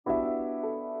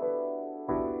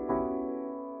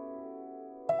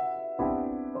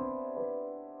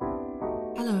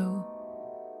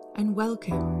and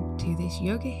welcome to this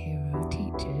Yoga Hero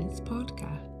Teachers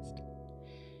podcast.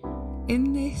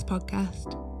 In this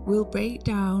podcast, we'll break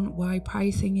down why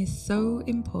pricing is so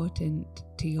important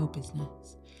to your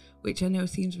business, which I know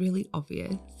seems really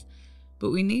obvious,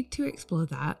 but we need to explore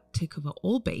that to cover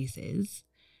all bases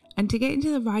and to get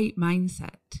into the right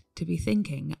mindset to be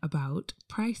thinking about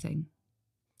pricing.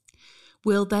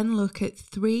 We'll then look at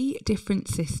 3 different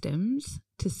systems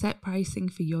to set pricing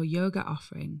for your yoga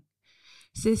offering.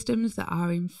 Systems that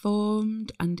are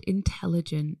informed and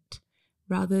intelligent,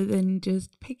 rather than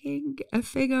just picking a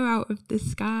figure out of the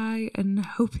sky and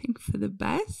hoping for the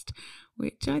best,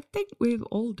 which I think we've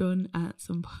all done at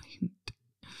some point.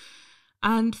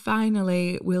 And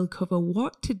finally, we'll cover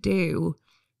what to do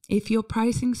if your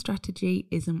pricing strategy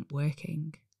isn't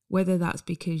working, whether that's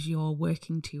because you're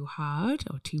working too hard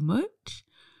or too much,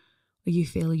 or you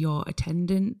feel your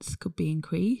attendance could be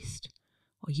increased,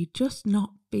 or you're just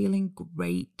not feeling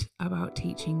great about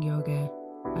teaching yoga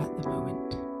at the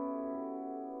moment.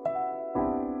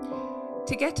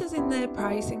 To get us in the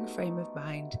pricing frame of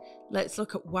mind, let's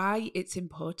look at why it's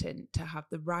important to have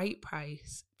the right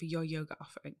price for your yoga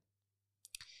offering.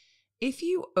 If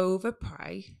you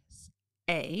overprice,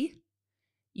 A,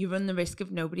 you run the risk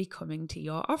of nobody coming to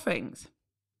your offerings.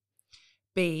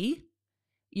 B,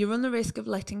 you run the risk of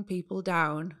letting people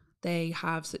down. They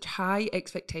have such high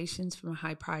expectations from a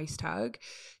high price tag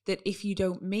that if you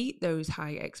don't meet those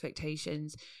high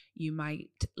expectations, you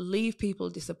might leave people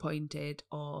disappointed,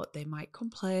 or they might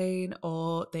complain,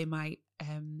 or they might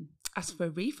ask for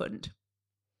a refund.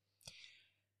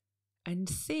 And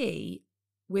C,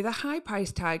 with a high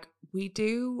price tag, we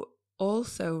do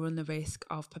also run the risk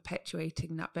of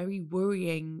perpetuating that very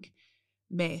worrying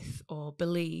myth or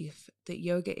belief that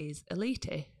yoga is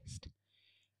elitist.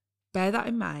 Bear that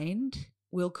in mind.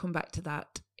 We'll come back to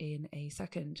that in a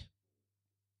second.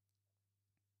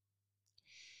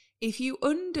 If you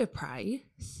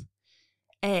underprice,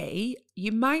 A,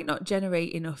 you might not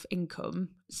generate enough income,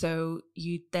 so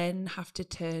you then have to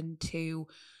turn to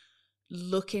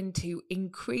looking to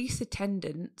increase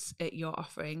attendance at your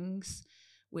offerings,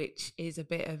 which is a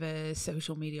bit of a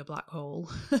social media black hole.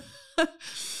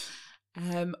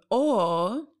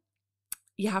 Or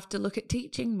you have to look at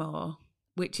teaching more,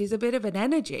 which is a bit of an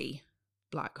energy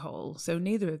black hole. So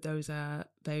neither of those are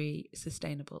very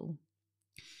sustainable.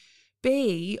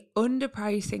 B,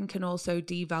 underpricing can also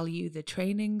devalue the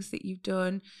trainings that you've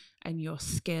done and your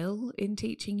skill in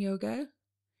teaching yoga.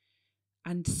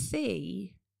 And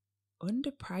C,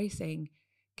 underpricing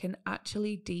can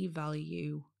actually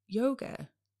devalue yoga.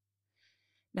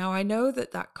 Now, I know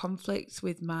that conflicts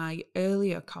with my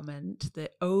earlier comment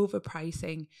that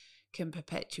overpricing can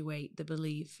perpetuate the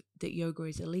belief that yoga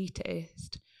is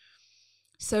elitist.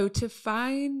 So to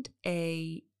find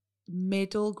a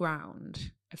middle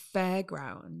ground, a fair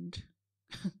ground,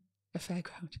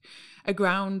 a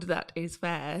ground that is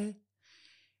fair,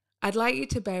 I'd like you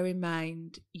to bear in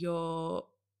mind your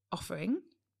offering,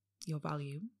 your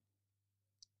value,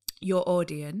 your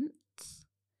audience,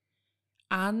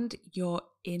 and your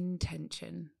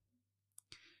intention.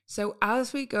 So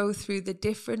as we go through the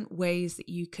different ways that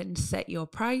you can set your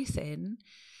price in,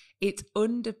 it's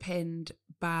underpinned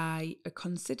by a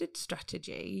considered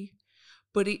strategy,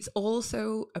 but it's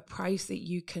also a price that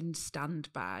you can stand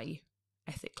by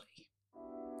ethically.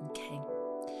 Okay,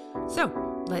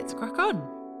 so let's crack on.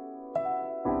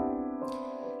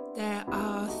 There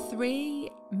are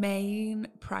 3 main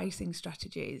pricing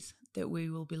strategies that we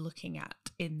will be looking at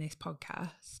in this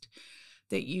podcast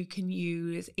that you can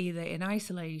use either in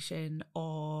isolation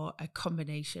or a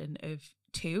combination of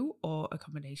 2 or a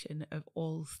combination of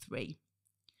all 3.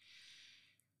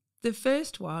 The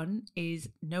first one is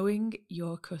knowing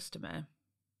your customer.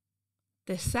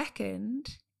 The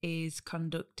second is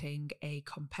conducting a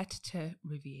competitor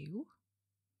review.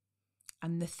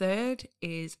 And the third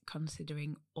is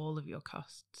considering all of your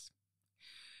costs.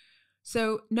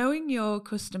 So knowing your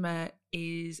customer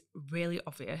is really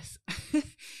obvious.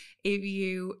 If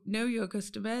you know your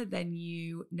customer, then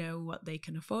you know what they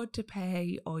can afford to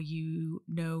pay, or you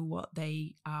know what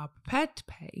they are prepared to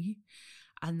pay,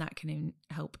 and that can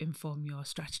help inform your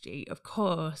strategy. Of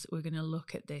course, we're going to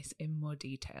look at this in more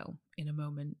detail in a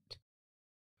moment.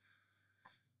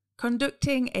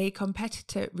 Conducting a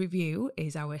competitor review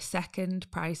is our second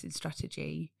pricing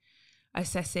strategy,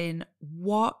 assessing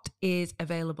what is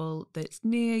available that's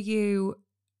near you,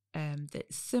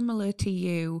 that's similar to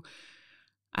you,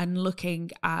 and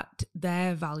looking at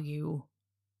their value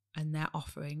and their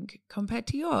offering compared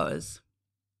to yours.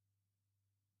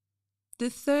 The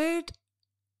third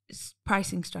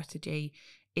pricing strategy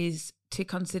is to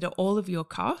consider all of your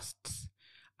costs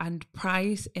and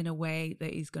price in a way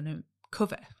that is going to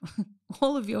cover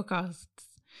all of your costs.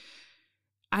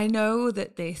 I know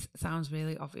that this sounds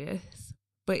really obvious,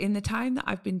 but in the time that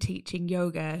I've been teaching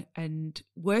yoga and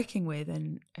working with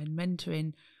and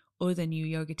mentoring other new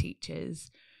yoga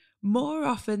teachers, more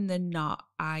often than not,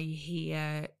 I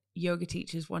hear yoga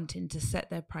teachers wanting to set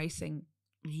their pricing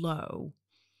low.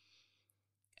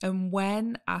 And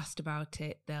when asked about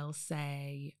it, they'll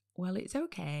say, well, it's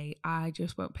okay. I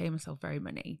just won't pay myself very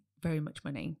much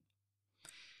money.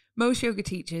 Most yoga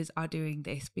teachers are doing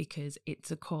this because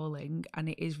it's a calling and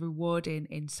it is rewarding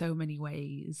in so many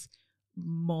ways,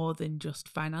 more than just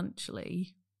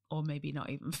financially, or maybe not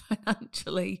even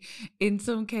financially, in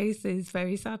some cases,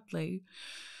 very sadly.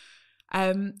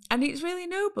 And it's really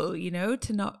noble,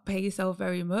 to not pay yourself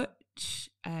very much,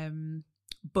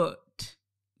 but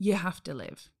you have to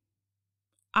live.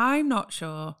 I'm not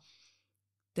sure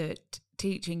that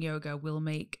teaching yoga will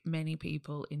make many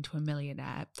people into a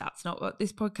millionaire. That's not what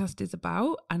this podcast is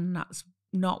about, and that's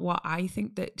not what I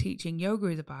think that teaching yoga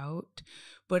is about.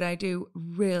 But I do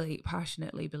really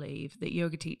passionately believe that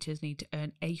yoga teachers need to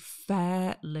earn a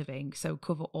fair living, so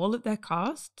cover all of their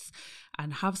costs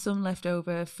and have some left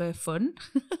over for fun,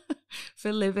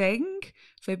 for living,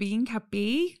 for being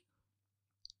happy.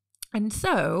 And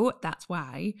so that's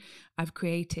why I've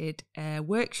created a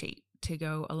worksheet to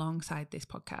go alongside this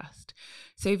podcast.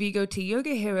 So if you go to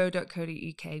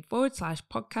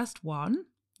yogahero.co.uk/podcast1,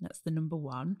 that's the number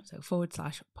 1, so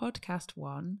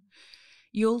 /podcast1,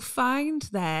 you'll find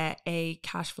there a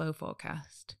cash flow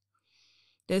forecast.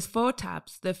 There's 4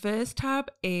 tabs. The first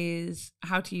tab is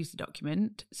how to use the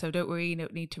document. So don't worry, you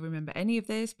don't need to remember any of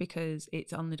this because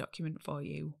it's on the document for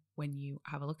you when you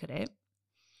have a look at it.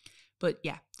 But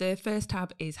yeah, the first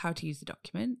tab is how to use the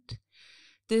document.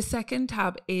 The second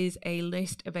tab is a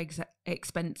list of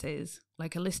expenses,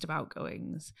 like a list of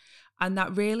outgoings. And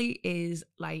that really is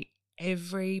like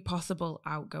every possible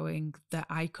outgoing that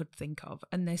I could think of.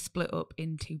 And they're split up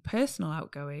into personal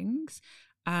outgoings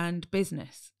and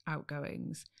business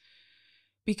outgoings.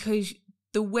 Because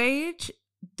the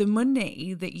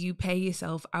money that you pay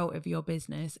yourself out of your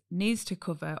business needs to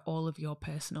cover all of your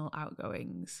personal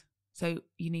outgoings. So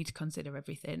you need to consider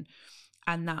everything.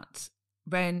 And that's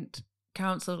rent,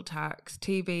 council tax,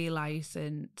 TV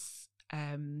license,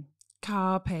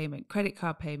 car payment, credit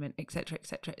card payment, etc.,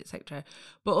 etc., etc.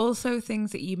 But also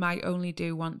things that you might only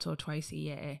do once or twice a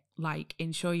year, like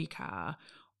insure your car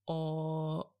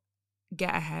or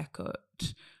get a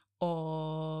haircut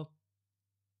or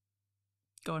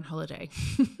go on holiday.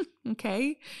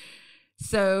 Okay?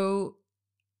 So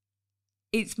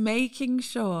it's making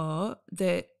sure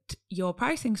that your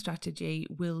pricing strategy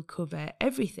will cover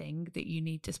everything that you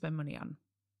need to spend money on.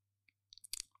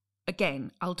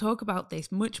 Again, I'll talk about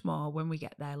this much more when we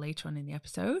get there later on in the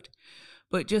episode,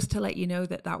 but just to let you know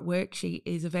that worksheet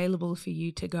is available for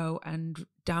you to go and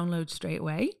download straight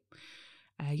away.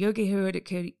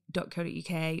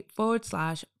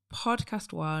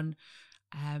 yogahero.co.uk/podcast1.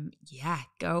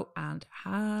 Go and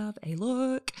have a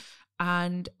look.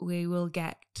 And we will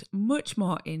get much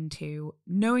more into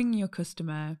knowing your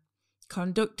customer,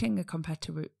 conducting a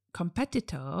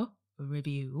competitor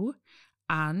review,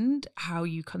 and how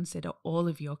you consider all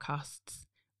of your costs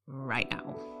right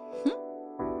now.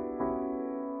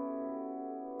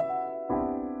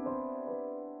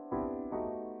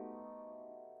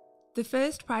 The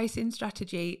first pricing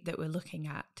strategy that we're looking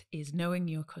at is knowing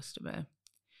your customer.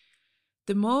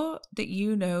 The more that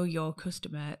you know your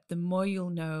customer, the more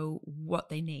you'll know what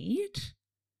they need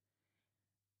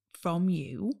from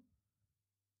you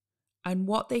and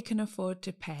what they can afford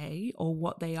to pay or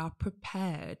what they are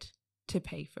prepared to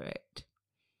pay for it.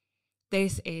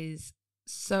 This is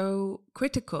so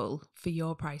critical for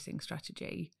your pricing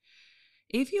strategy.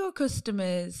 If your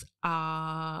customers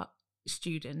are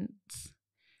students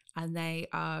and they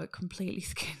are completely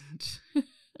skinned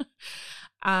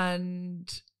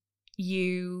and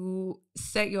you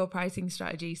set your pricing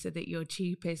strategy so that your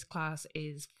cheapest class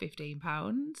is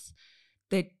 £15,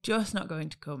 they're just not going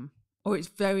to come, or it's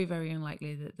very, very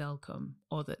unlikely that they'll come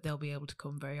or that they'll be able to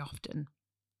come very often.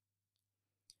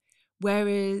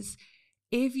 Whereas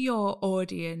if your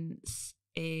audience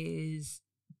is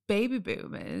baby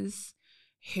boomers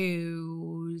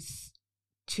whose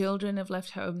children have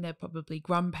left home, they're probably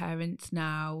grandparents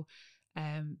now,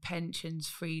 pensions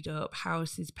freed up,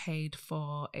 houses paid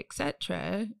for,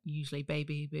 etc. Usually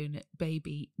baby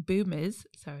boomers,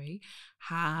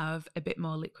 have a bit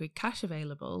more liquid cash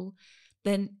available,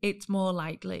 then it's more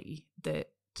likely that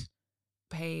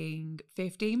paying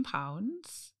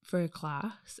 £15 for a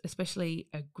class, especially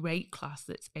a great class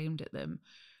that's aimed at them,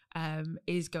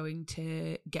 is going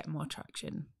to get more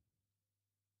traction.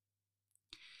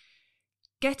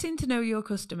 Getting to know your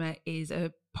customer is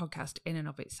a podcast in and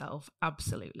of itself,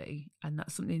 absolutely. And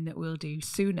that's something that we'll do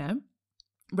sooner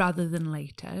rather than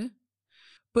later.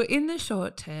 But in the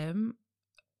short term,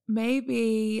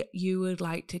 maybe you would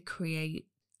like to create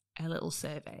a little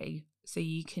survey. So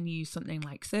you can use something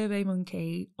like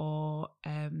SurveyMonkey, or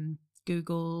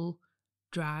Google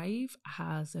Drive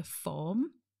has a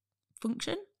form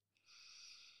function.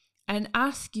 And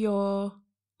ask your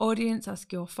audience,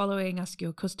 ask your following, ask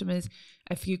your customers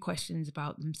a few questions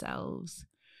about themselves.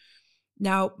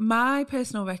 Now, my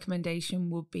personal recommendation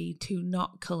would be to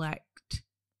not collect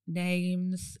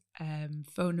names,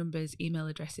 phone numbers, email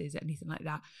addresses, anything like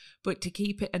that, but to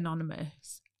keep it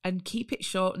anonymous and keep it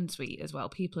short and sweet as well.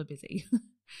 People are busy.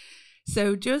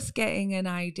 So just getting an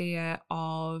idea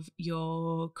of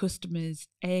your customers'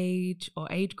 age or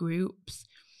age groups,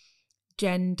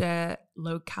 gender,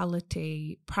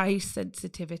 locality, price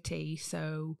sensitivity.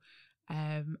 So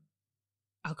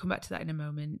I'll come back to that in a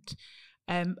moment.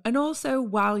 And also,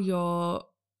 while you're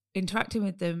interacting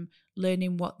with them,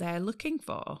 learning what they're looking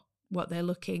for, what they're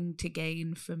looking to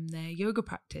gain from their yoga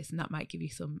practice. And that might give you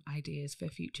some ideas for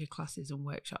future classes and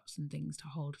workshops and things to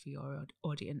hold for your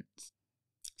audience.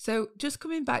 So just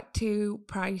coming back to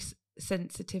price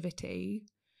sensitivity,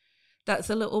 that's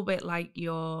a little bit like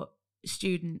your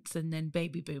students and then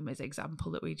baby boomers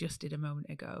example that we just did a moment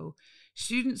ago.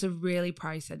 Students are really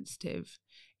price sensitive.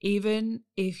 Even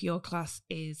if your class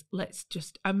is,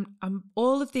 I'm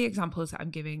all of the examples that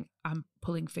I'm giving, I'm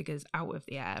pulling figures out of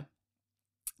the air.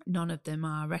 None of them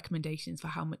are recommendations for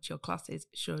how much your classes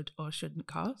should or shouldn't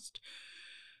cost.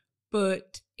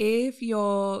 But if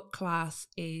your class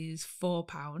is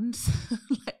 £4,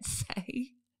 let's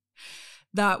say,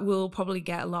 that will probably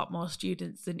get a lot more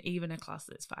students than even a class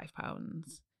that's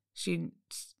 £5.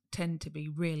 Students tend to be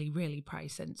really, really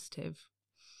price sensitive.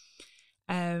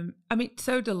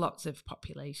 So do lots of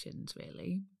populations,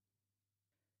 really.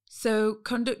 So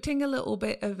conducting a little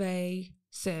bit of a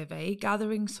survey,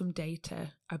 gathering some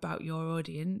data about your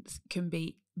audience can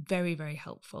be very, very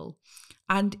helpful.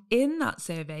 And in that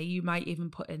survey, you might even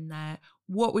put in there,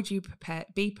 what would you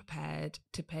be prepared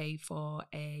to pay for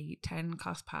a 10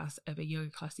 class pass of a yoga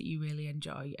class that you really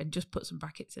enjoy? And just put some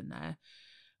brackets in there.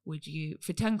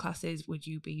 For 10 classes, would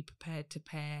you be prepared to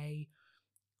pay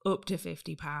up to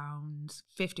 £50,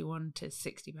 51 to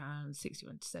 £60,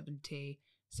 61 to 70,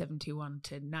 71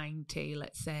 to 90,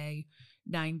 let's say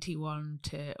 91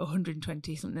 to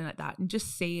 120, something like that, and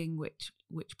just seeing which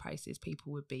prices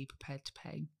people would be prepared to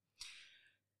pay.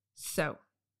 So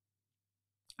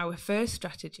our first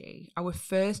strategy, our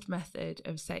first method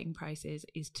of setting prices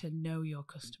is to know your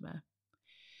customer.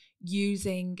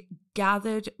 Using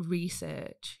gathered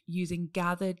research, using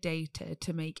gathered data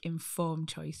to make informed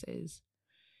choices.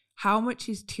 How much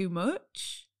is too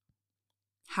much?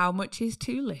 How much is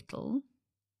too little?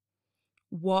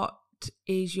 What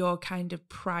is your kind of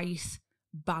price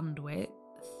bandwidth?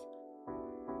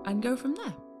 And go from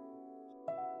there.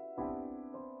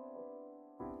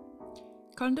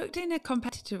 Conducting a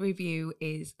competitor review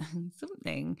is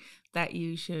something that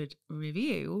you should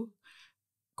review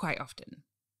quite often.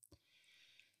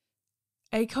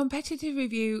 A competitive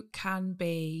review can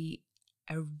be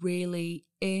a really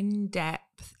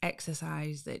in-depth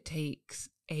exercise that takes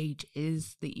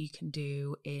ages, that you can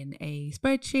do in a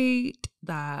spreadsheet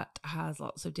that has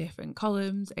lots of different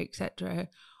columns, etc.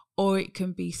 Or it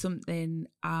can be something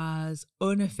as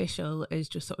unofficial as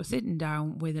just sort of sitting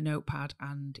down with a notepad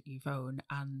and your phone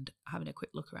and having a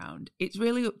quick look around. It's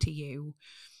really up to you.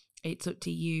 It's up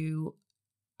to you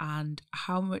and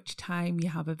how much time you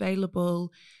have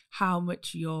available, how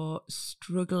much you're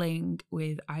struggling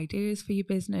with ideas for your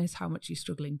business, how much you're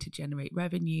struggling to generate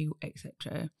revenue,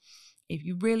 etc. If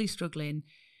you're really struggling,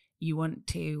 you want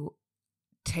to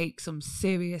take some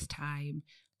serious time,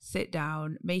 sit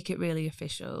down, make it really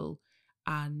official,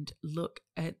 and look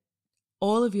at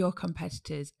all of your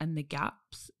competitors and the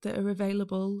gaps that are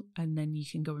available, and then you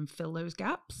can go and fill those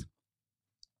gaps.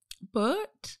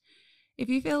 But if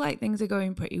you feel like things are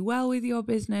going pretty well with your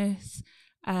business,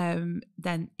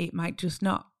 then it might just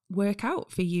not work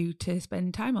out for you to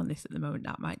spend time on this at the moment.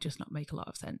 That might just not make a lot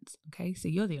of sense. Okay, so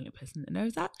you're the only person that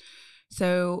knows that.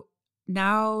 So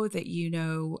now that you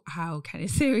know how kind of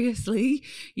seriously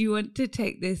you want to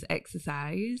take this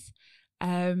exercise,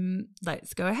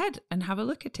 let's go ahead and have a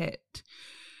look at it.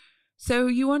 So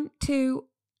you want to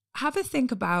have a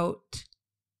think about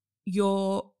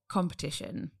your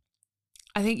competition.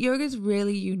 I think yoga is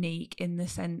really unique in the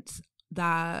sense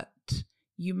that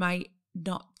you might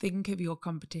not think of your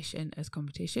competition as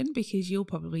competition, because you'll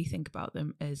probably think about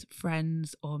them as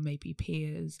friends or maybe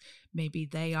peers. Maybe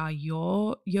they are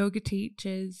your yoga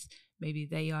teachers. Maybe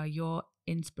they are your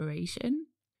inspiration.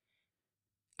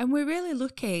 And we're really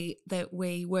lucky that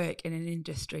we work in an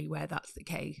industry where that's the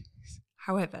case.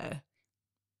 However,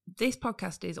 this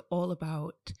podcast is all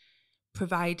about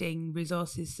providing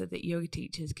resources so that yoga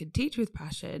teachers can teach with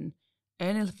passion,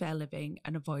 earn a fair living,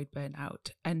 and avoid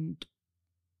burnout. And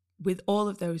with all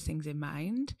of those things in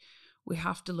mind, we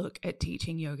have to look at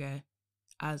teaching yoga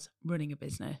as running a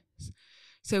business.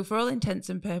 So for all intents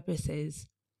and purposes,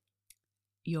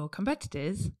 your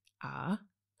competitors are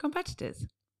competitors.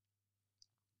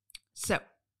 So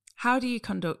how do you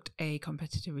conduct a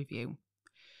competitor review?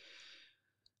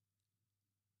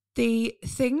 The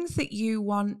things that you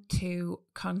want to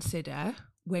consider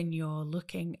when you're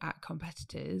looking at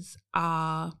competitors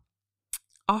are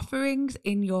offerings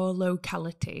in your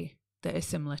locality that are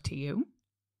similar to you.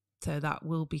 So that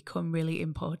will become really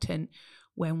important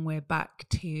when we're back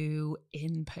to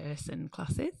in-person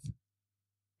classes.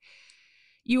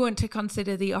 You want to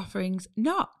consider the offerings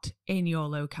not in your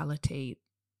locality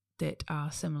that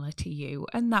are similar to you.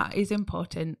 And that is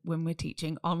important when we're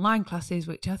teaching online classes,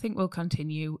 which I think will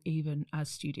continue even as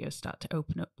studios start to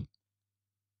open up.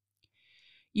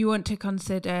 You want to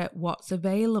consider what's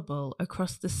available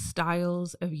across the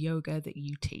styles of yoga that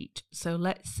you teach. So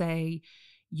let's say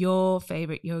your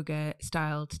favorite yoga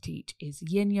style to teach is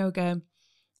yin yoga,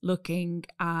 looking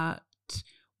at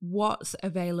what's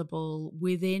available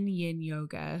within yin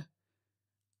yoga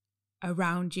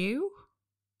around you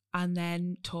and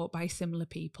then taught by similar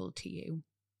people to you.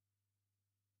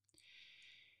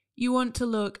 You want to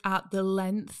look at the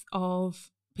length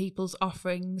of people's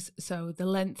offerings, so the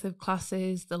length of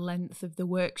classes, the length of the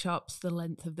workshops, the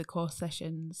length of the course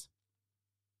sessions.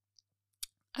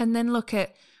 And then look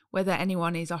at whether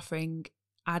anyone is offering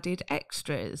added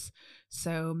extras.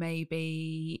 So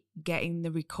maybe getting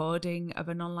the recording of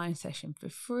an online session for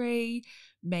free,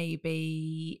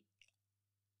 maybe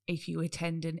if you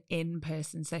attend an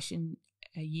in-person session,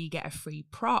 you get a free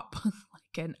prop,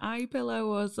 like an eye pillow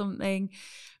or something.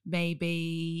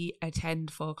 Maybe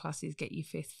attend 4 classes, get your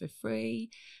 5th for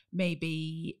free.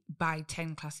 Maybe buy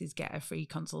 10 classes, get a free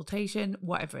consultation,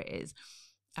 whatever it is.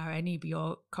 Are any of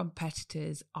your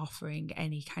competitors offering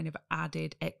any kind of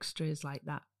added extras like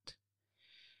that?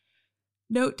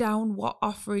 Note down what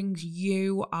offerings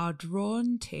you are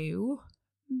drawn to,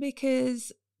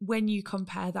 because when you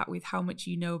compare that with how much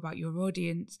you know about your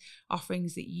audience,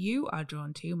 offerings that you are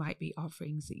drawn to might be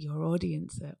offerings that your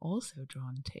audience are also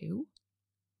drawn to.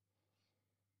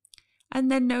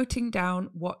 And then noting down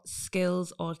what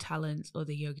skills or talents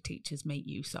other yoga teachers make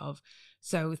use of.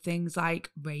 So things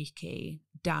like Reiki,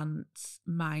 dance,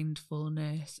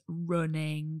 mindfulness,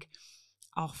 running,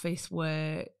 office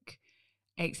work,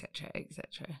 etc.,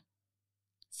 etc.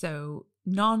 So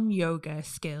non-yoga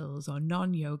skills or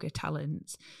non-yoga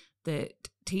talents that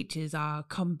teachers are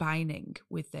combining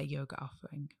with their yoga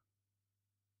offering.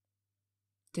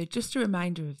 So just a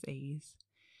reminder of these.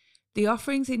 The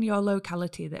offerings in your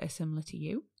locality that are similar to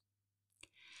you.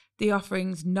 The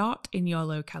offerings not in your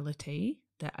locality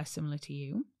that are similar to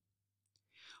you.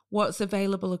 What's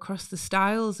available across the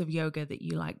styles of yoga that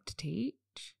you like to teach.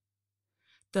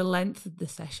 The length of the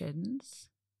sessions.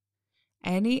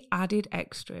 Any added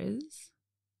extras,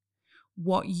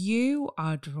 what you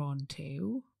are drawn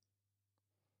to,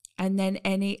 and then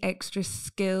any extra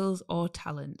skills or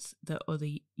talents that other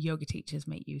yoga teachers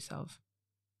make use of.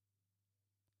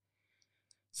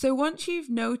 So once you've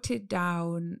noted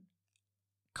down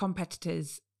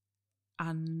competitors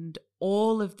and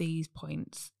all of these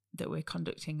points that we're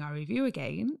conducting our review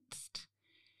against,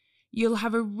 you'll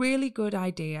have a really good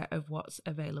idea of what's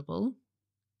available,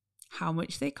 how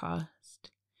much they cost,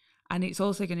 and it's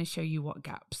also going to show you what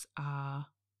gaps are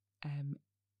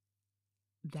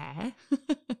there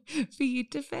for you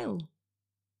to fill.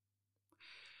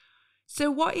 So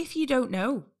what if you don't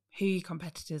know who your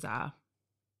competitors are?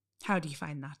 How do you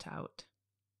find that out?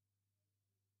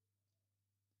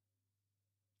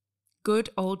 Good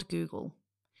old Google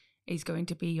is going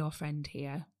to be your friend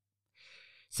here.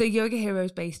 So Yoga Hero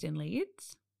is based in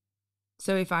Leeds.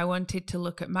 So if I wanted to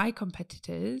look at my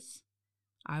competitors,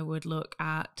 I would look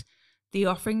at the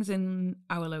offerings in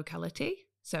our locality.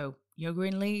 So yoga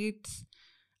in Leeds,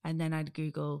 and then I'd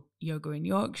Google yoga in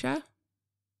Yorkshire,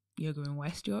 yoga in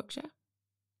West Yorkshire.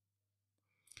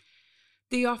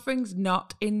 The offerings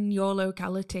not in your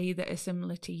locality that are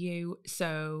similar to you.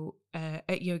 So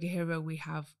at Yoga Hero, we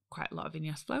have quite a lot of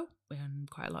vinyasa flow and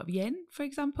quite a lot of yin, for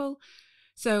example.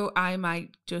 So I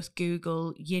might just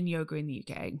Google yin yoga in the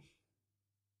UK,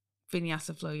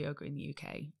 Vinyasa Flow Yoga in the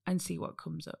UK and see what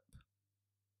comes up.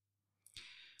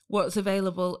 What's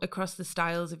available across the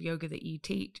styles of yoga that you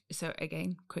teach? So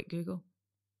again, quick Google.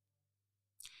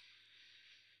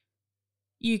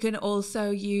 You can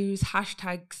also use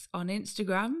hashtags on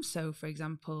Instagram. So for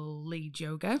example, Lead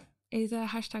Yoga is a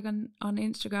hashtag on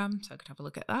Instagram. So I could have a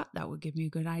look at that. That would give me a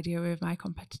good idea of my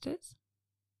competitors.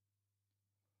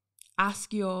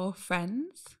 Ask your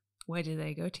friends, where do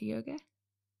they go to yoga?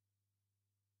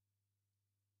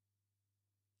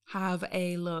 Have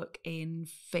a look in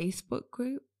Facebook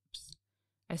groups,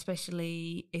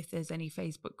 especially if there's any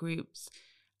Facebook groups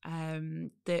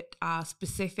that are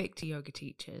specific to yoga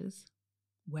teachers,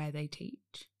 where they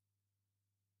teach.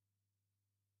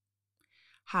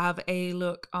 Have a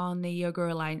look on the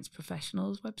Yoga Alliance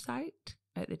Professionals website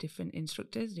at the different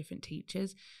instructors, different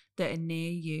teachers that are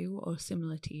near you or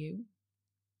similar to you.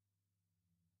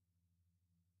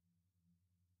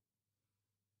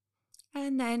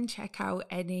 And then check out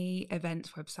any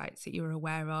events websites that you're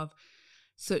aware of,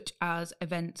 such as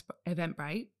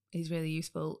Eventbrite is really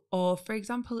useful. Or for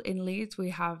example, in Leeds, we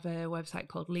have a website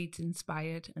called Leeds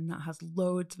Inspired, and that has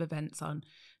loads of events on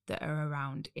that are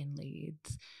around in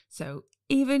Leeds. So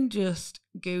even just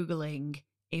Googling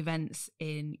events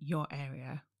in your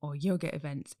area or yoga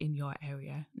events in your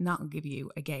area, and that'll give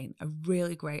you, again, a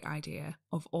really great idea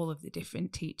of all of the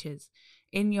different teachers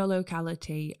in your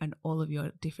locality and all of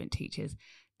your different teachers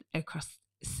across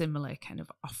similar kind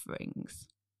of offerings.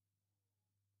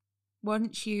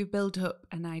 Once you build up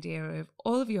an idea of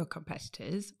all of your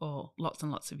competitors, or lots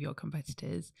and lots of your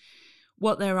competitors,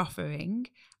 what they're offering,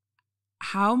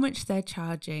 how much they're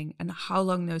charging, and how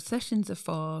long those sessions are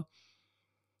for,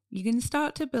 you can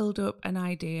start to build up an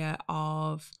idea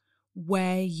of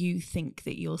where you think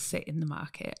that you'll sit in the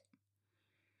market.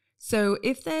 So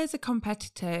if there's a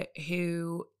competitor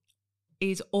who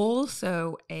is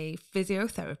also a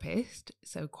physiotherapist,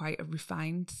 so quite a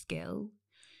refined skill,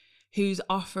 who's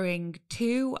offering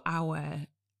 2-hour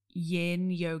yin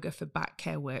yoga for back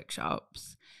care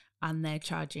workshops, and they're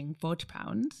charging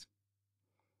 £40.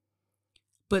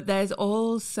 But there's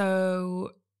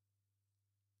also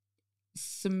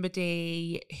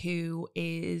somebody who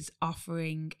is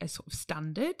offering a sort of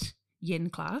standard yin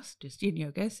class, just yin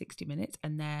yoga, 60 minutes,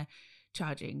 and they're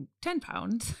charging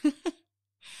 £10.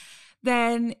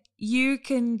 Then you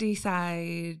can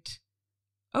decide,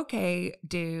 okay,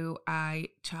 do I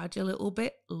charge a little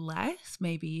bit less?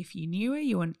 Maybe if you're newer,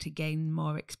 you want to gain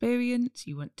more experience,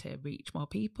 you want to reach more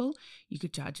people, you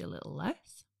could charge a little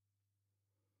less.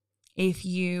 If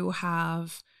you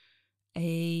have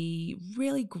a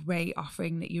really great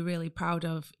offering that you're really proud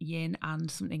of, yin and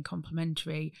something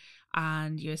complementary,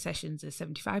 and your sessions are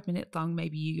 75 minutes long,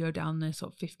 maybe you go down the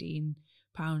sort of £15,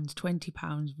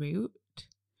 £20 route.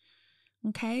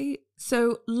 Okay,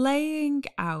 so laying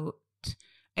out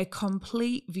a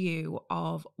complete view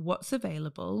of what's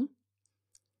available,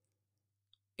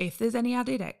 if there's any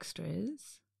added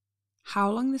extras,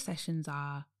 how long the sessions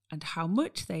are, and how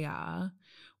much they are,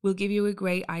 will give you a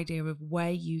great idea of where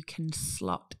you can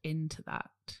slot into that.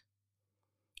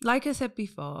 Like I said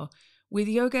before, with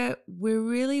yoga, we're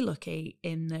really lucky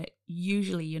in that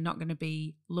usually you're not going to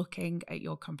be looking at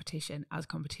your competition as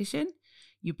competition.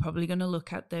 You're probably going to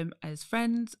look at them as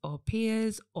friends or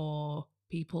peers or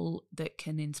people that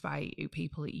can inspire you,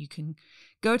 people that you can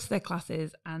go to their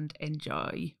classes and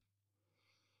enjoy.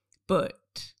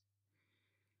 But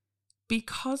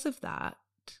because of that,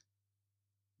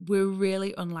 we're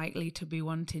really unlikely to be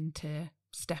wanting to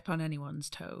step on anyone's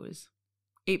toes.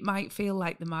 It might feel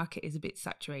like the market is a bit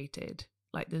saturated,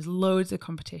 like there's loads of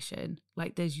competition,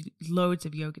 like there's loads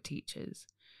of yoga teachers.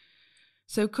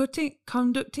 So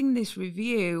conducting this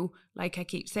review, like I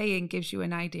keep saying, gives you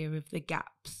an idea of the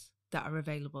gaps that are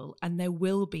available, and there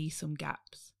will be some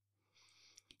gaps.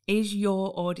 Is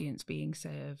your audience being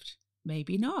served?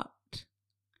 Maybe not.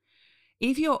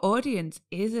 If your audience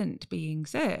isn't being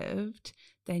served,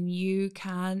 then you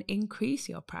can increase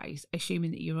your price,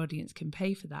 assuming that your audience can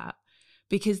pay for that,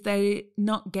 because they're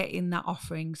not getting that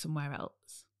offering somewhere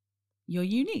else. You're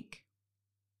unique.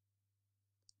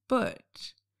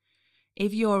 But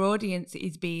if your audience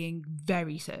is being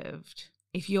very served,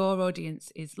 if your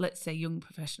audience is, let's say, young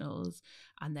professionals,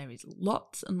 and there is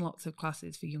lots and lots of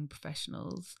classes for young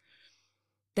professionals,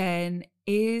 then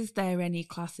is there any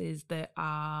classes that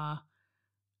are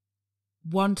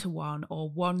one-to-one or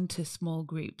one-to-small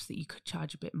groups that you could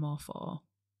charge a bit more for?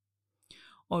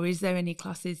 Or is there any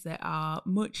classes that are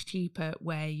much cheaper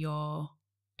where you're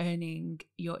earning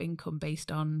your income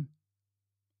based on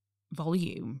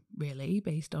volume, really,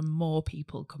 based on more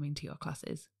people coming to your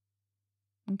classes?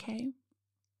 Okay.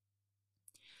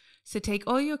 So take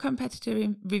all your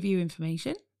competitor review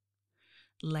information,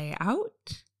 lay it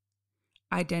out,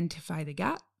 identify the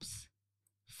gaps,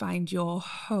 find your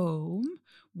home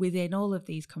within all of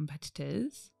these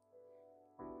competitors,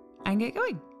 and get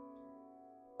going.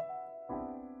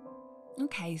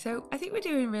 Okay, so I think we're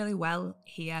doing really well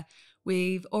here.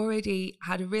 We've already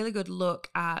had a really good look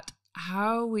at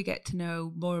how we get to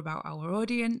know more about our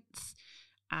audience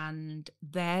and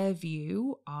their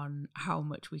view on how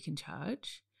much we can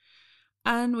charge.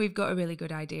 And we've got a really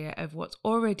good idea of what's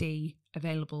already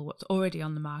available, what's already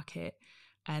on the market,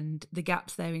 and the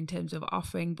gaps there in terms of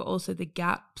offering, but also the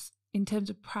gaps in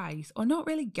terms of price, or not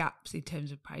really gaps in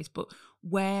terms of price, but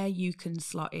where you can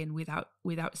slot in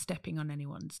without stepping on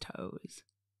anyone's toes.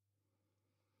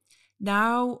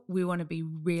 Now we want to be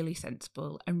really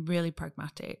sensible and really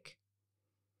pragmatic.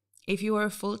 If you are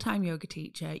a full-time yoga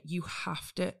teacher, you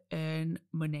have to earn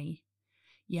money.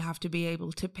 You have to be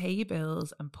able to pay your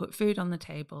bills and put food on the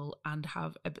table and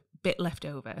have a bit left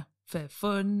over for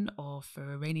fun or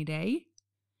for a rainy day.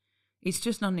 It's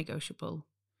just non-negotiable.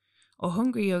 A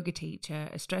hungry yoga teacher,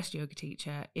 a stressed yoga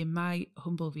teacher, in my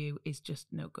humble view, is just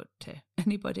no good to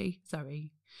anybody.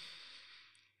 Sorry.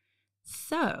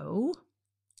 So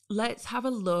let's have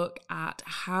a look at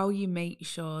how you make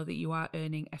sure that you are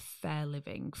earning a fair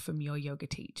living from your yoga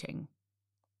teaching.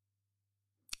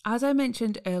 As I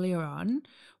mentioned earlier on,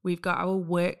 we've got our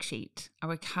worksheet,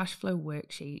 our cash flow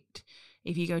worksheet.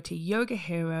 If you go to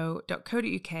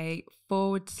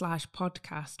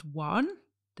yogahero.co.uk/podcast1,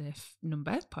 the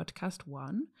number podcast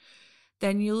 1,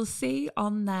 then you'll see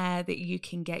on there that you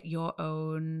can get your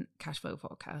own cash flow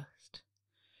forecast.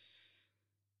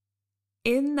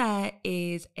 In there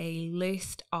is a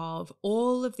list of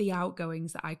all of the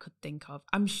outgoings that I could think of.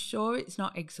 I'm sure it's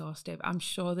not exhaustive. I'm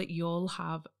sure that you'll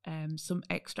have some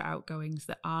extra outgoings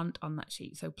that aren't on that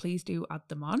sheet. So please do add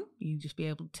them on. You'll just be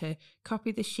able to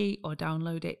copy the sheet or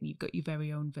download it, and you've got your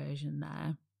very own version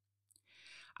there.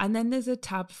 And then there's a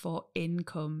tab for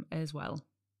income as well.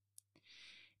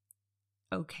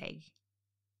 Okay.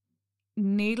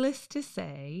 Needless to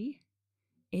say,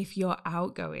 if your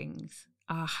outgoings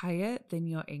are higher than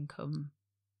your income,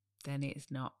 then it's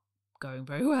not going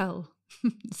very well.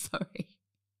 Sorry.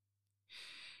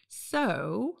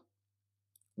 So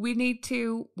we need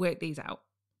to work these out.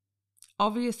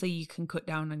 Obviously, you can cut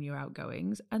down on your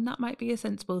outgoings, and that might be a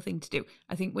sensible thing to do.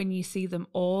 I think when you see them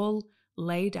all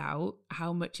laid out,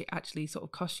 how much it actually sort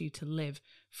of costs you to live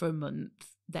for a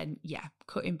month, then yeah,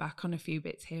 cutting back on a few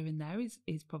bits here and there is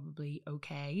probably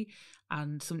okay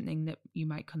and something that you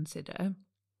might consider.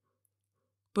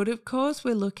 But of course,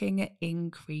 we're looking at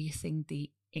increasing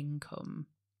the income.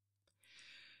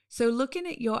 So looking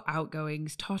at your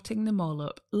outgoings, totting them all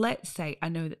up, let's say, I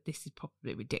know that this is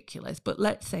probably ridiculous, but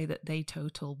let's say that they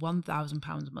total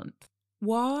 £1,000 a month.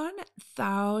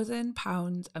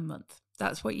 £1,000 a month.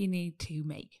 That's what you need to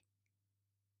make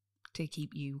to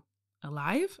keep you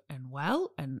alive and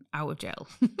well and out of jail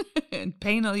and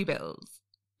paying all your bills.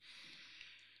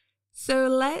 So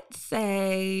let's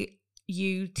say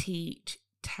you teach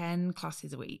 10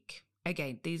 classes a week.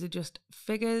 Again, these are just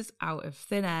figures out of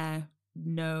thin air,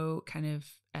 no kind of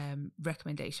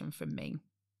recommendation from me.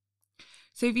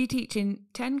 So if you're teaching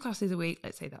 10 classes a week,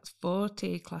 let's say that's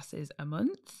 40 classes a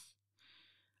month,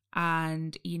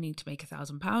 and you need to make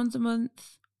 £1,000 a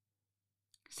month.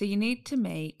 So you need to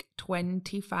make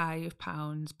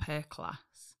 £25 per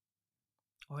class,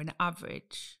 or an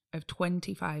average of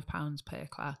 £25 per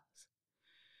class.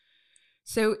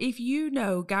 So if you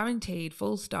know guaranteed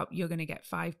full stop you're going to get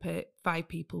five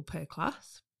people per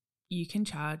class, you can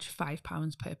charge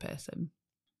 £5 per person.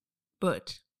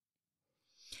 But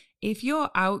if your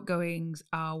outgoings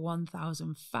are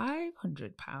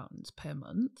 £1,500 per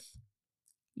month,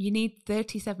 you need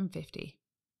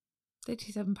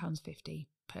 £37.50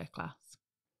 per class.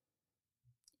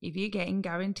 If you're getting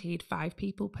guaranteed 5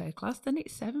 people per class, then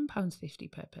it's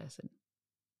 £7.50 per person.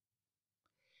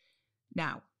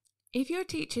 Now, if you're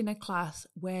teaching a class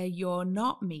where you're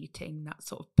not meeting that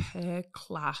sort of per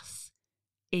class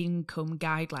income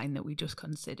guideline that we just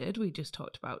considered, we just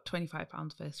talked about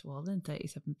 £25 first of all, then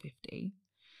 £37.50.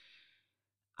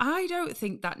 I don't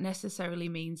think that necessarily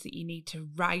means that you need to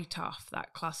write off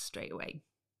that class straight away.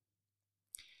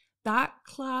 That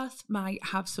class might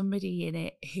have somebody in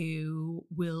it who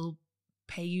will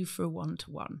pay you for a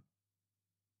one-to-one.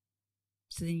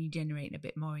 So then you're generating a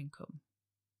bit more income.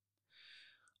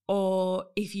 Or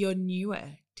if you're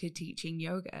newer to teaching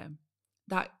yoga,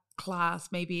 that class,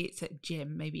 maybe it's at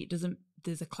gym, maybe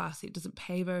there's a class, it doesn't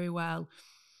pay very well,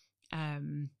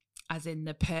 as in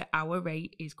the per hour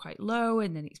rate is quite low,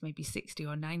 and then it's maybe 60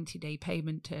 or 90 day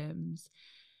payment terms.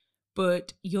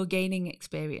 but you're gaining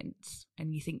experience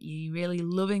and you think you're really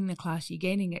loving the class, you're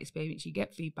gaining experience, you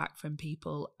get feedback from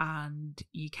people, and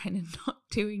you're kind of not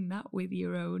doing that with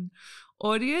your own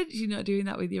audience, you're not doing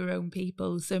that with your own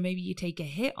people. So maybe you take a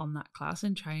hit on that class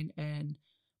and try and earn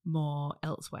more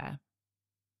elsewhere.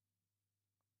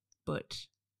 But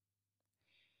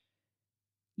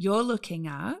you're looking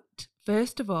at,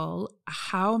 first of all,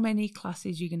 how many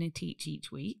classes you're going to teach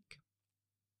each week,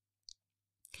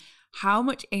 how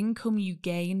much income you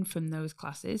gain from those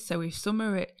classes. So if some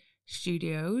are at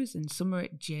studios and some are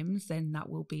at gyms, then that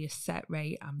will be a set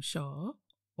rate, I'm sure,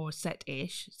 or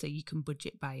set-ish, so you can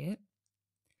budget by it.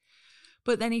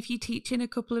 But then if you teach in a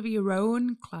couple of your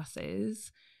own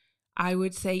classes, I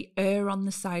would say err on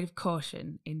the side of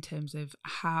caution in terms of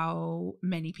how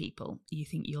many people you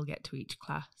think you'll get to each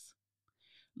class.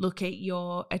 Look at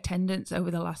your attendance over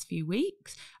the last few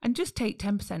weeks and just take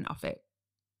 10% off it,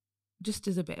 just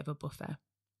as a bit of a buffer.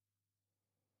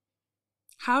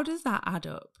 How does that add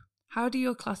up? How do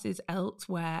your classes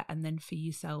elsewhere and then for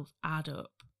yourself add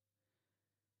up?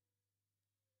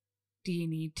 Do you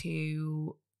need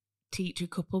to teach a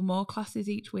couple more classes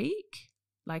each week?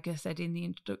 Like I said in the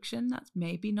introduction, that's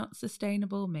maybe not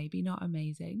sustainable, maybe not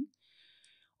amazing.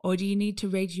 Or do you need to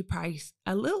raise your price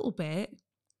a little bit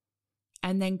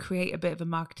and then create a bit of a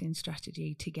marketing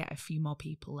strategy to get a few more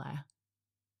people there?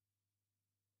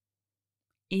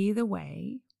 Either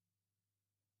way,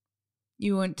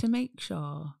 you want to make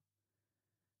sure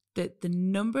that the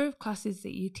number of classes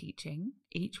that you're teaching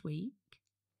each week,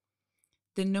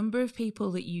 the number of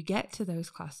people that you get to those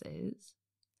classes,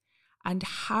 and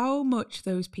how much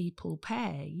those people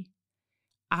pay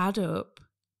add up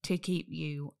to keep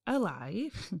you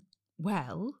alive,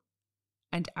 well,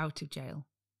 and out of jail.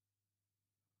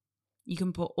 You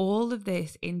can put all of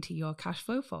this into your cash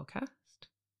flow forecast,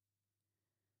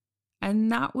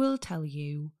 and that will tell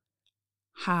you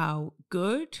how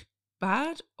good,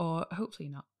 bad, or hopefully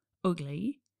not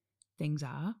ugly things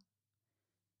are.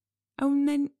 And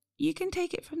then you can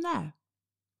take it from there.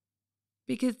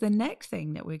 Because the next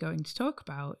thing that we're going to talk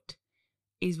about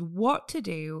is what to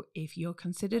do if your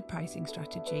considered pricing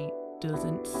strategy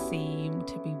doesn't seem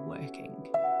to be working.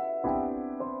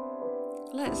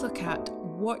 Let's look at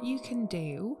what you can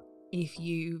do if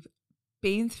you've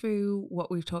been through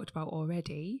what we've talked about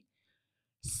already,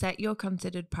 set your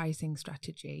considered pricing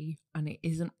strategy, and it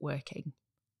isn't working.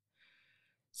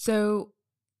 So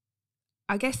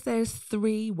I guess there's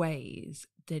 3 ways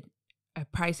that a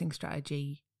pricing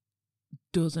strategy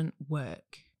doesn't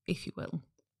work, if you will.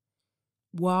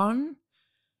 1,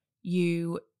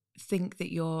 you think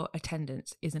that your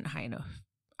attendance isn't high enough,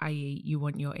 i.e. you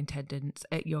want your attendance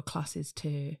at your classes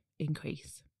to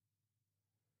increase.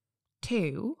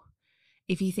 2,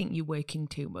 if you think you're working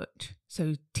too much,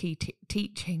 so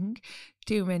teaching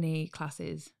too many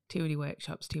classes, too many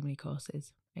workshops, too many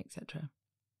courses, etc.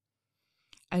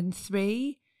 And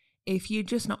 3, if you're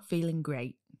just not feeling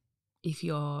great, if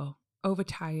you're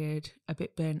overtired, a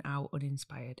bit burnt out,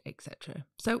 uninspired, etc.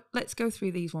 So let's go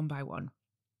through these one by one.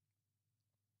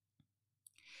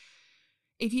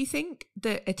 If you think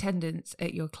that attendance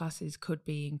at your classes could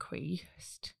be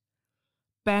increased,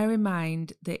 bear in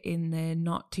mind that in the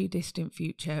not too distant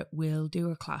future, we'll do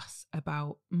a class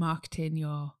about marketing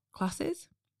your classes,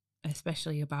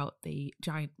 especially about the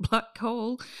giant black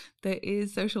hole that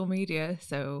is social media.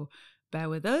 So bear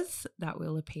with us, that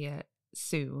will appear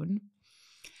soon.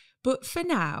 But for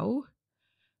now,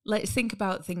 let's think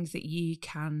about things that you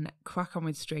can crack on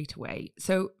with straight away.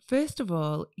 So first of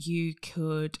all, you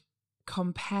could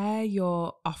compare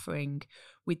your offering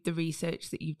with the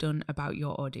research that you've done about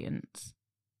your audience.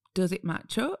 Does it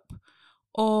match up,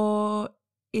 or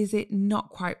is it not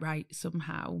quite right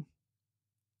somehow?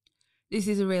 This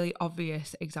is a really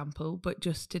obvious example, but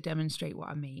just to demonstrate what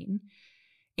I mean,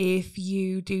 if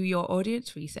you do your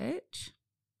audience research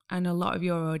and a lot of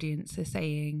your audience are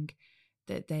saying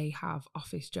that they have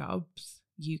office jobs,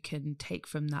 you can take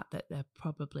from that they're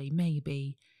probably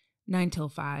maybe 9 till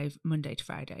 5, Monday to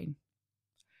Friday.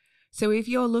 So if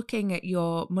you're looking at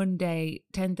your Monday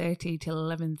 10:30 till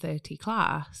 11:30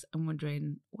 class and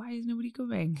wondering, why is nobody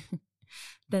coming?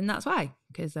 Then that's why,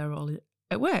 because they're all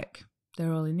at work.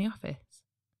 They're all in the office.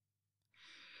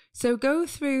 So go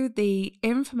through the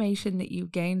information that you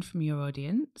gained from your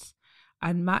audience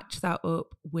and match that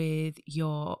up with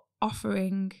your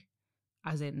offering,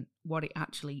 as in what it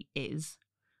actually is,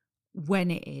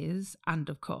 when it is, and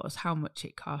of course, how much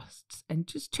it costs, and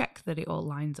just check that it all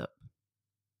lines up.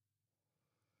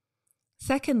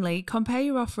 Secondly, compare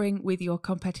your offering with your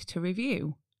competitor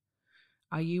review.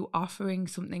 Are you offering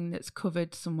something that's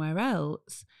covered somewhere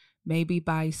else, maybe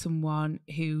by someone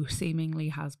who seemingly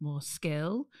has more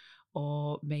skill,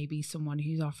 or maybe someone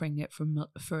who's offering it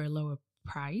for a lower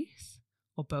price,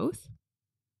 or both?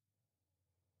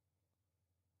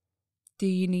 Do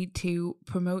you need to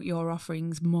promote your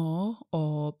offerings more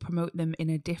or promote them in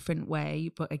a different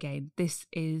way? But again, this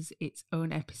is its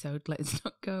own episode. Let's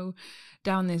not go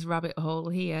down this rabbit hole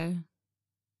here.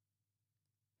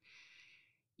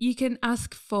 You can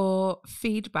ask for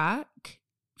feedback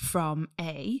from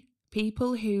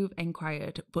people who've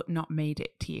inquired but not made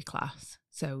it to your class.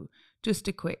 So just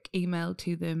a quick email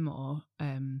to them or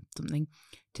something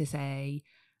to say,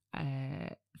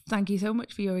 thank you so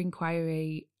much for your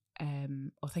inquiry.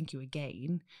 Or thank you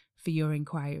again for your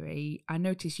inquiry. I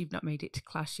notice you've not made it to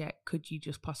class yet. Could you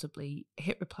just possibly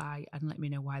hit reply and let me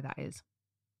know why that is?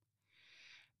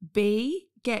 B,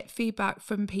 get feedback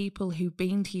from people who've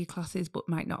been to your classes but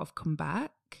might not have come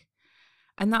back.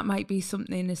 And that might be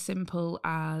something as simple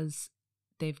as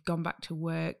they've gone back to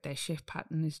work, their shift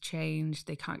pattern has changed,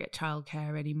 they can't get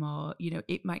childcare anymore.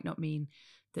 It might not mean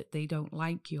that they don't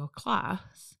like your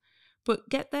class, but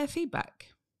get their feedback.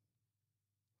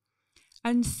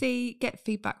 And C, get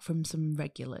feedback from some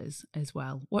regulars as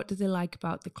well. What do they like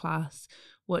about the class?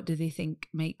 What do they think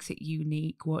makes it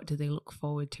unique? What do they look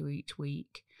forward to each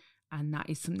week? And that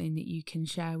is something that you can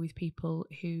share with people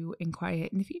who inquire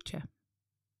in the future.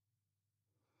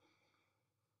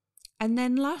 And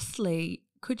then lastly,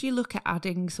 could you look at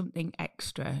adding something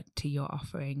extra to your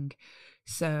offering?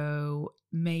 So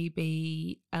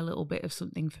maybe a little bit of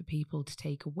something for people to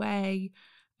take away,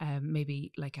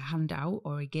 maybe like a handout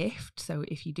or a gift. So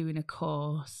if you're doing a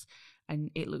course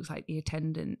and it looks like the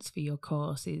attendance for your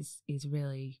course is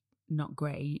really not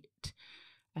great,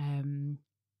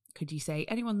 could you say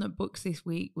anyone that books this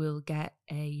week will get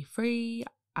a free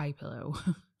eye pillow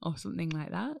or something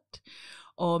like that?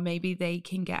 Or maybe they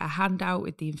can get a handout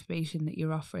with the information that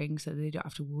you're offering so they don't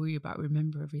have to worry about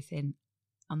remember everything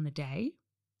on the day.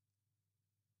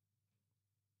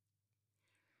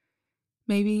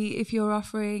 Maybe if you're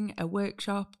offering a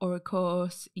workshop or a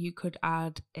course, you could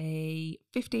add a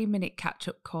 15-minute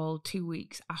catch-up call 2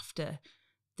 weeks after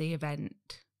the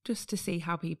event, just to see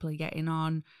how people are getting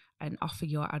on and offer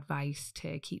your advice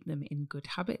to keep them in good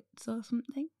habits or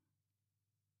something.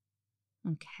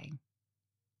 Okay.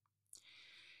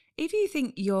 If you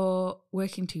think you're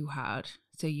working too hard,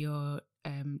 so you're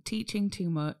teaching too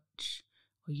much,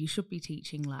 or you should be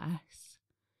teaching less,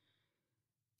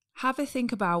 have a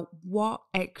think about what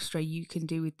extra you can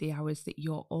do with the hours that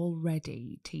you're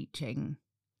already teaching.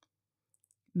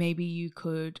 Maybe you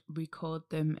could record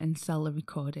them and sell the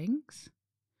recordings,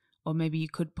 or maybe you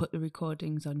could put the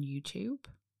recordings on YouTube.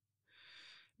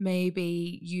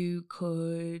 Maybe you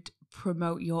could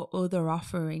promote your other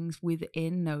offerings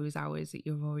within those hours that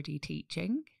you're already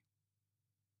teaching.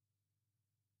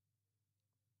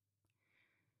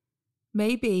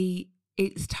 Maybe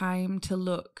it's time to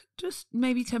look, just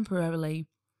maybe temporarily,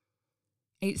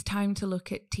 it's time to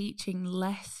look at teaching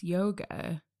less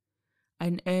yoga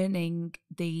and earning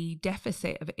the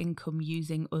deficit of income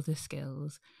using other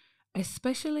skills,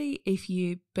 especially if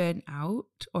you burn out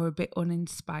or a bit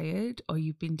uninspired or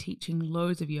you've been teaching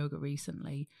loads of yoga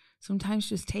recently. Sometimes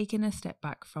just taking a step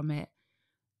back from it,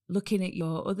 looking at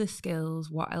your other skills,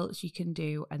 what else you can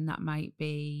do, and that might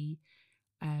be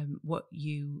what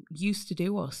you used to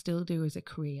do or still do as a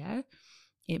career.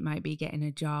 It might be getting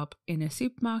a job in a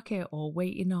supermarket or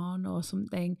waiting on or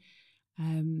something,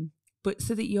 but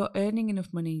so that you're earning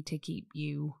enough money to keep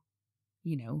you,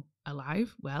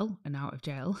 alive, well, and out of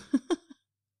jail.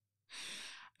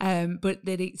 But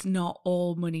that it's not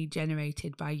all money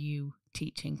generated by you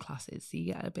teaching classes, so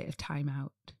you get a bit of time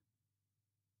out.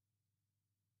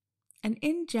 And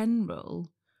in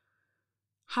general,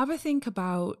 have a think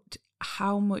about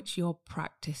how much you're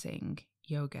practicing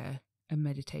yoga and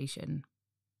meditation.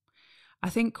 I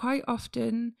think quite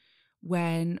often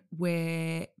when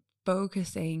we're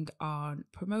focusing on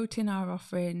promoting our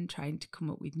offering, trying to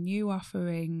come up with new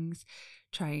offerings,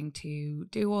 trying to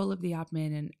do all of the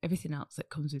admin and everything else that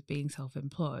comes with being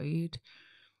self-employed,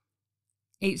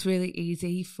 it's really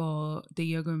easy for the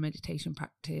yoga and meditation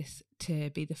practice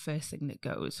to be the first thing that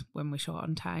goes when we're short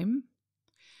on time.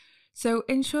 So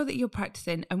ensure that you're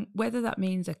practicing, and whether that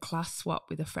means a class swap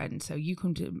with a friend, so you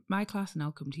come to my class and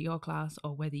I'll come to your class,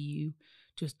 or whether you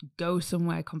just go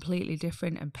somewhere completely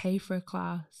different and pay for a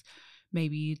class.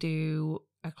 Maybe you do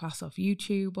a class off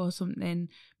YouTube or something.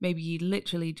 Maybe you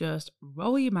literally just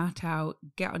roll your mat out,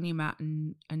 get on your mat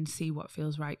and see what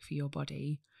feels right for your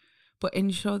body. But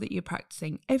ensure that you're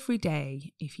practicing every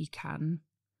day if you can,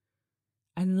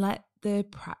 and let the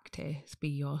practice be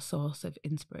your source of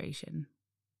inspiration.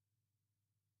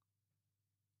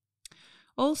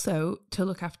 Also, to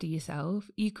look after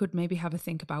yourself, you could maybe have a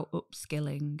think about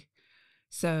upskilling.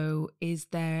 So is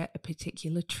there a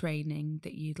particular training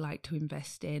that you'd like to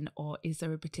invest in, or is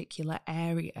there a particular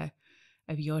area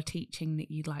of your teaching that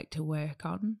you'd like to work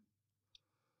on?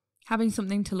 Having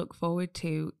something to look forward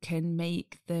to can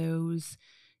make those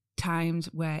times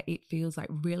where it feels like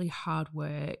really hard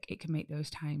work, it can make those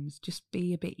times just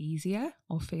be a bit easier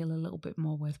or feel a little bit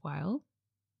more worthwhile.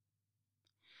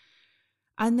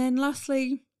 And then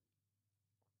lastly,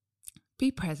 be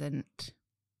present.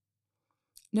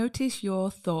 Notice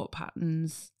your thought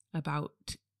patterns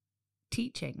about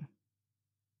teaching.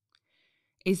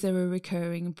 Is there a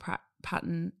recurring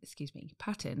pattern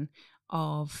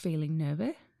of feeling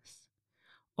nervous?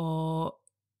 Or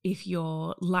if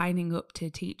you're lining up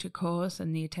to teach a course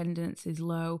and the attendance is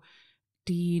low,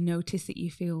 do you notice that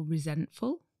you feel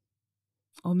resentful?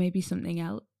 Or maybe something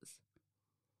else?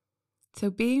 So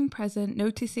being present,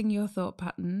 noticing your thought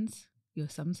patterns, your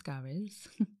samskaras,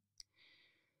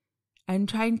 and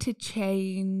trying to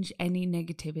change any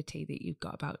negativity that you've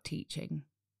got about teaching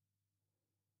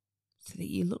so that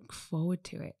you look forward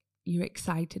to it, you're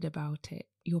excited about it,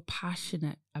 you're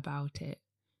passionate about it,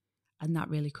 and that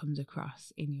really comes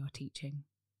across in your teaching.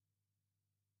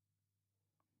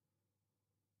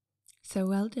 So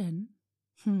well done.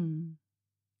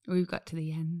 We've got to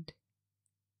the end.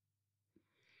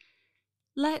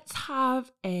 Let's have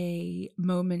a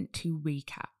moment to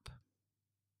recap.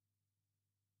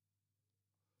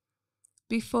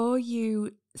 Before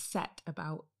you set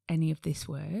about any of this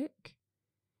work,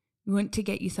 you want to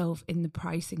get yourself in the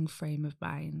pricing frame of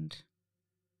mind,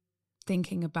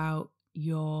 thinking about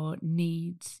your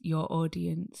needs, your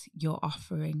audience, your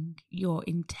offering, your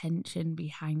intention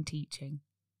behind teaching.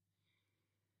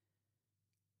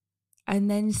 And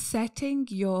then setting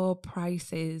your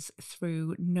prices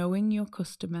through knowing your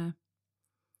customer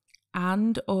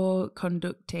and or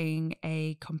conducting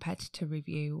a competitor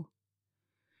review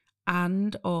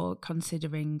and or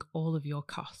considering all of your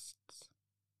costs.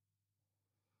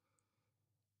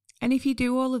 And if you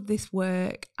do all of this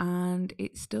work and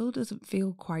it still doesn't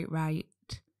feel quite right,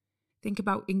 think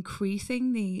about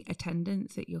increasing the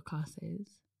attendance at your classes.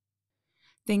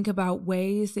 Think about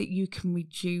ways that you can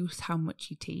reduce how much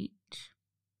you teach.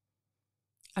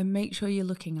 And make sure you're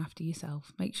looking after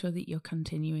yourself. Make sure that you're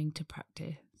continuing to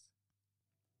practice.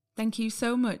 Thank you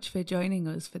so much for joining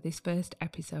us for this first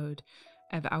episode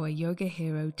of our Yoga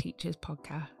Hero Teachers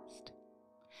podcast.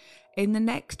 In the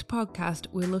next podcast,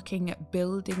 we're looking at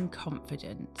building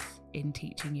confidence in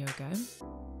teaching yoga.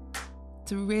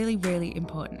 It's a really, really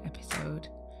important episode.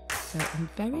 So I'm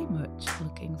very much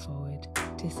looking forward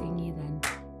to seeing you then.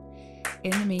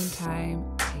 In the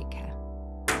meantime, take care.